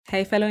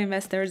Hey fellow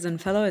investors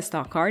and fellow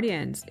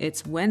Stockcardians,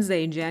 it's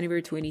Wednesday,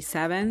 January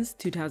 27th,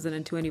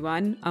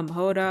 2021. I'm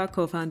Hoda,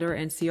 co-founder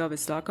and CEO of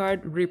Stockcard,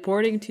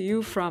 reporting to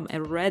you from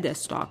a red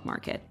stock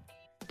market.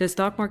 The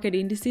stock market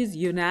indices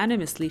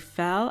unanimously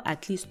fell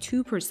at least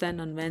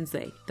 2% on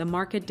Wednesday. The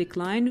market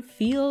decline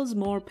feels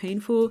more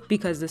painful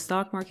because the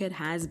stock market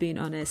has been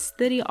on a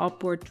steady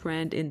upward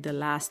trend in the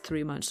last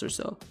 3 months or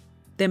so.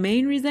 The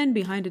main reason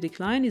behind the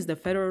decline is the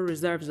Federal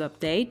Reserve's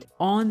update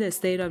on the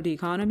state of the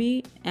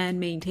economy and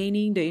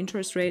maintaining the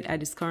interest rate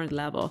at its current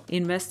level.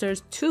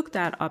 Investors took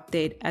that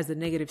update as a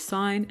negative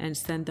sign and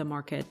sent the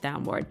market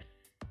downward.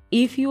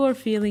 If you are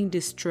feeling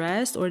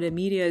distressed or the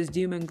media's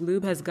doom and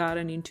gloom has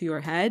gotten into your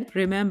head,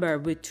 remember,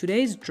 with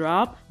today's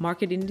drop,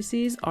 market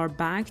indices are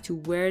back to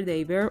where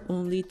they were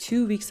only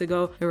 2 weeks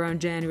ago around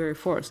January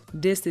 4th.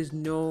 This is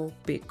no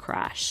big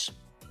crash.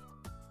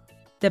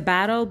 The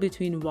battle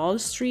between Wall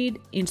Street,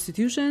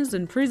 institutions,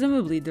 and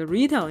presumably the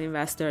retail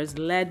investors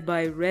led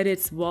by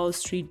Reddit's Wall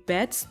Street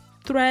Bets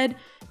thread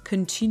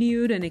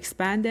continued and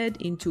expanded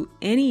into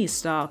any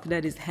stock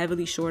that is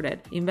heavily shorted.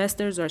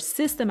 Investors are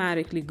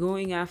systematically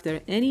going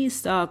after any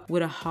stock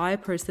with a high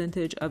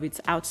percentage of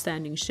its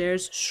outstanding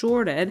shares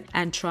shorted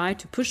and try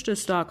to push the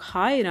stock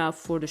high enough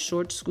for the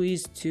short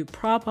squeeze to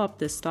prop up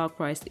the stock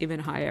price even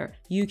higher.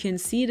 You can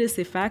see this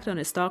effect on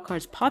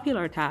Stockcard's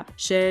popular tab.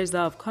 Shares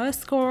of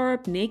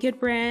Costco, Naked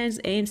Brands,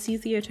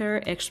 AMC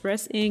Theater,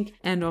 Express Inc.,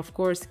 and of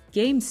course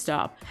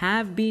GameStop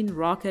have been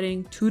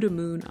rocketing to the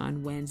moon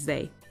on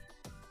Wednesday.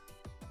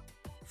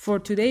 For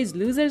today's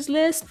losers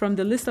list, from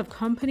the list of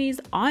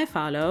companies I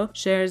follow,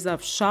 shares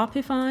of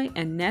Shopify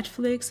and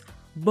Netflix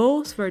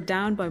both were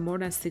down by more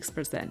than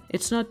 6%.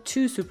 It's not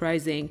too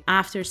surprising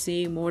after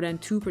seeing more than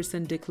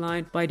 2%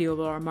 decline by the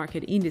overall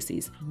market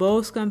indices.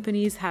 Both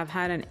companies have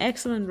had an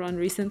excellent run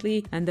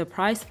recently, and the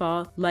price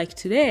fall, like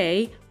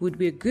today, would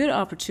be a good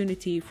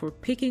opportunity for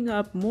picking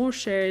up more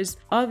shares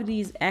of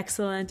these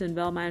excellent and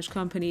well-managed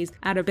companies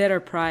at a better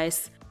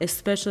price,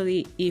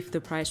 especially if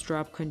the price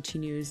drop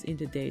continues in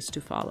the days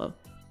to follow.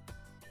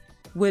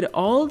 With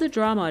all the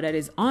drama that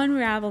is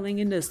unraveling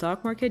in the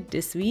stock market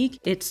this week,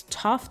 it's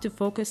tough to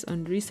focus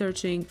on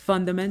researching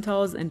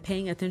fundamentals and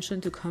paying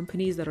attention to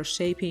companies that are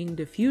shaping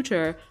the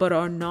future but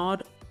are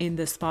not in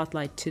the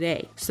spotlight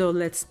today. So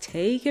let's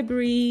take a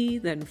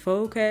breath and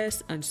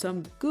focus on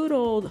some good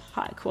old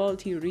high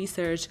quality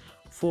research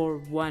for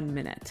 1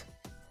 minute.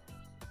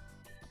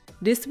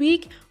 This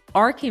week,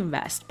 ARK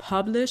Invest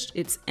published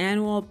its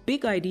annual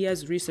Big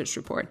Ideas Research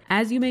Report.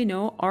 As you may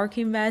know, ARK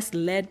Invest,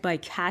 led by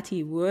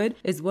Cathie Wood,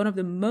 is one of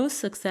the most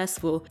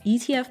successful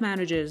ETF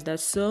managers that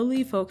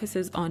solely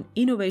focuses on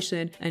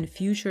innovation and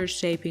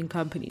future-shaping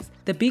companies.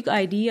 The Big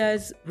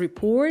Ideas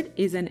Report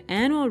is an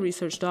annual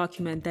research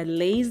document that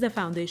lays the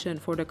foundation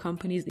for the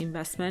company's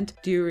investment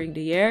during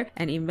the year,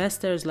 and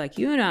investors like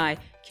you and I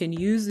can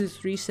use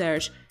this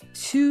research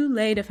to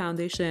lay the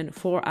foundation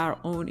for our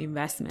own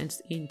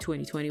investments in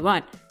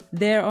 2021.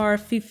 There are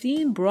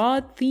 15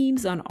 broad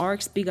themes on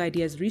ARK's Big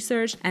Ideas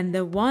research, and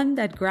the one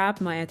that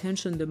grabbed my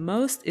attention the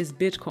most is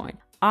Bitcoin.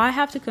 I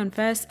have to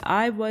confess,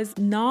 I was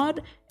not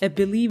a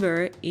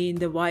believer in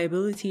the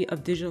viability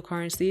of digital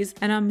currencies,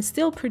 and I'm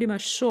still pretty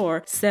much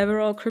sure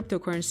several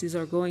cryptocurrencies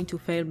are going to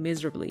fail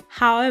miserably.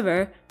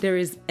 However, there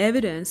is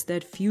evidence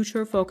that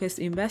future-focused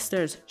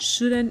investors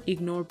shouldn't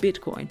ignore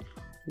Bitcoin.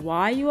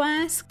 Why, you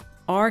ask?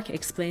 ARK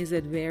explains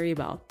it very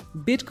well.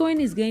 Bitcoin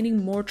is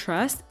gaining more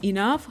trust,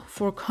 enough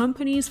for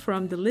companies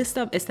from the list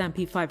of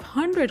S&P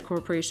 500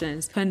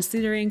 corporations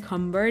considering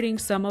converting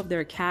some of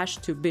their cash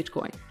to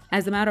Bitcoin.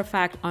 As a matter of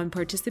fact, I'm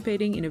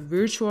participating in a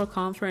virtual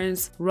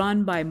conference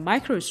run by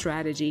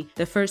MicroStrategy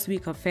the first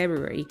week of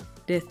February.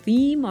 The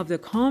theme of the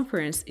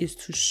conference is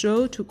to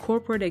show to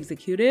corporate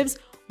executives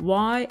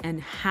why and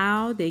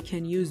how they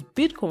can use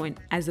Bitcoin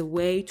as a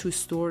way to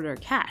store their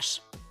cash.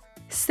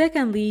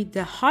 Secondly,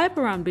 the hype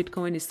around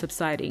Bitcoin is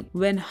subsiding.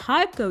 When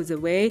hype goes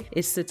away,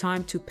 it's the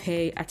time to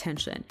pay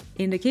attention.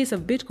 In the case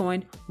of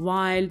Bitcoin,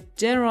 while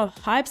general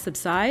hype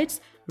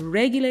subsides,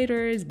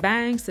 regulators,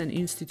 banks, and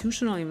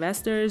institutional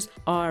investors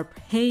are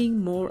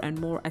paying more and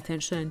more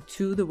attention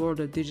to the world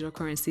of digital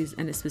currencies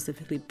and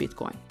specifically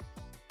Bitcoin.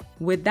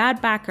 With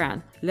that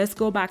background, let's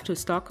go back to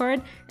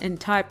Stockcard and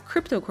type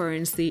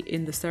cryptocurrency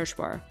in the search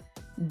bar.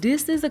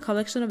 This is a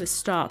collection of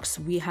stocks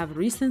we have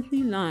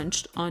recently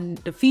launched on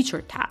the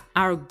Featured tab.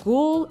 Our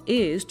goal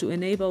is to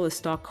enable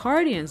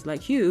Stockcardians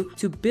like you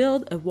to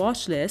build a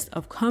watch list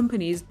of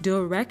companies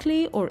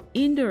directly or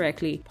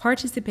indirectly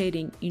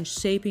participating in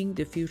shaping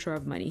the future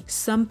of money.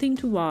 Something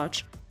to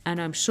watch,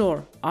 and I'm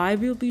sure I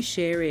will be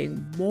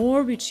sharing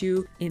more with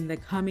you in the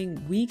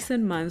coming weeks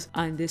and months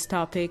on this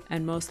topic,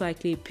 and most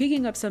likely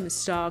picking up some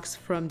stocks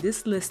from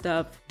this list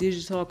of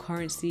digital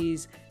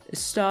currencies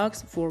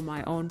stocks for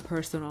my own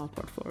personal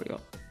portfolio.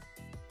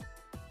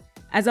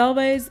 As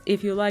always,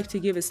 if you'd like to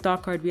give a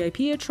Stock Card VIP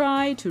a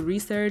try to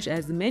research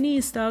as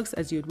many stocks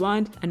as you'd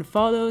want and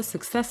follow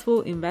successful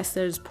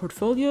investors'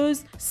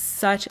 portfolios,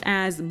 such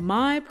as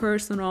my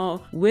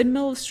personal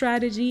windmill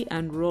strategy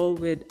and roll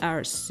with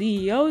our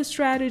CEO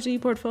strategy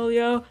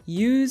portfolio,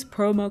 use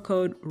promo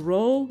code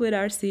ROLL with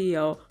our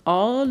CEO,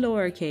 all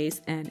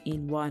lowercase and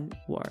in one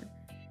word.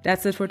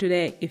 That's it for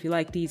today. If you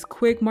like these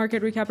quick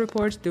market recap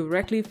reports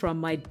directly from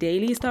my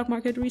daily stock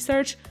market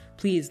research,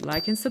 please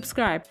like and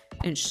subscribe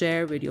and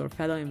share with your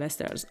fellow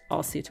investors.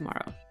 I'll see you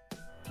tomorrow.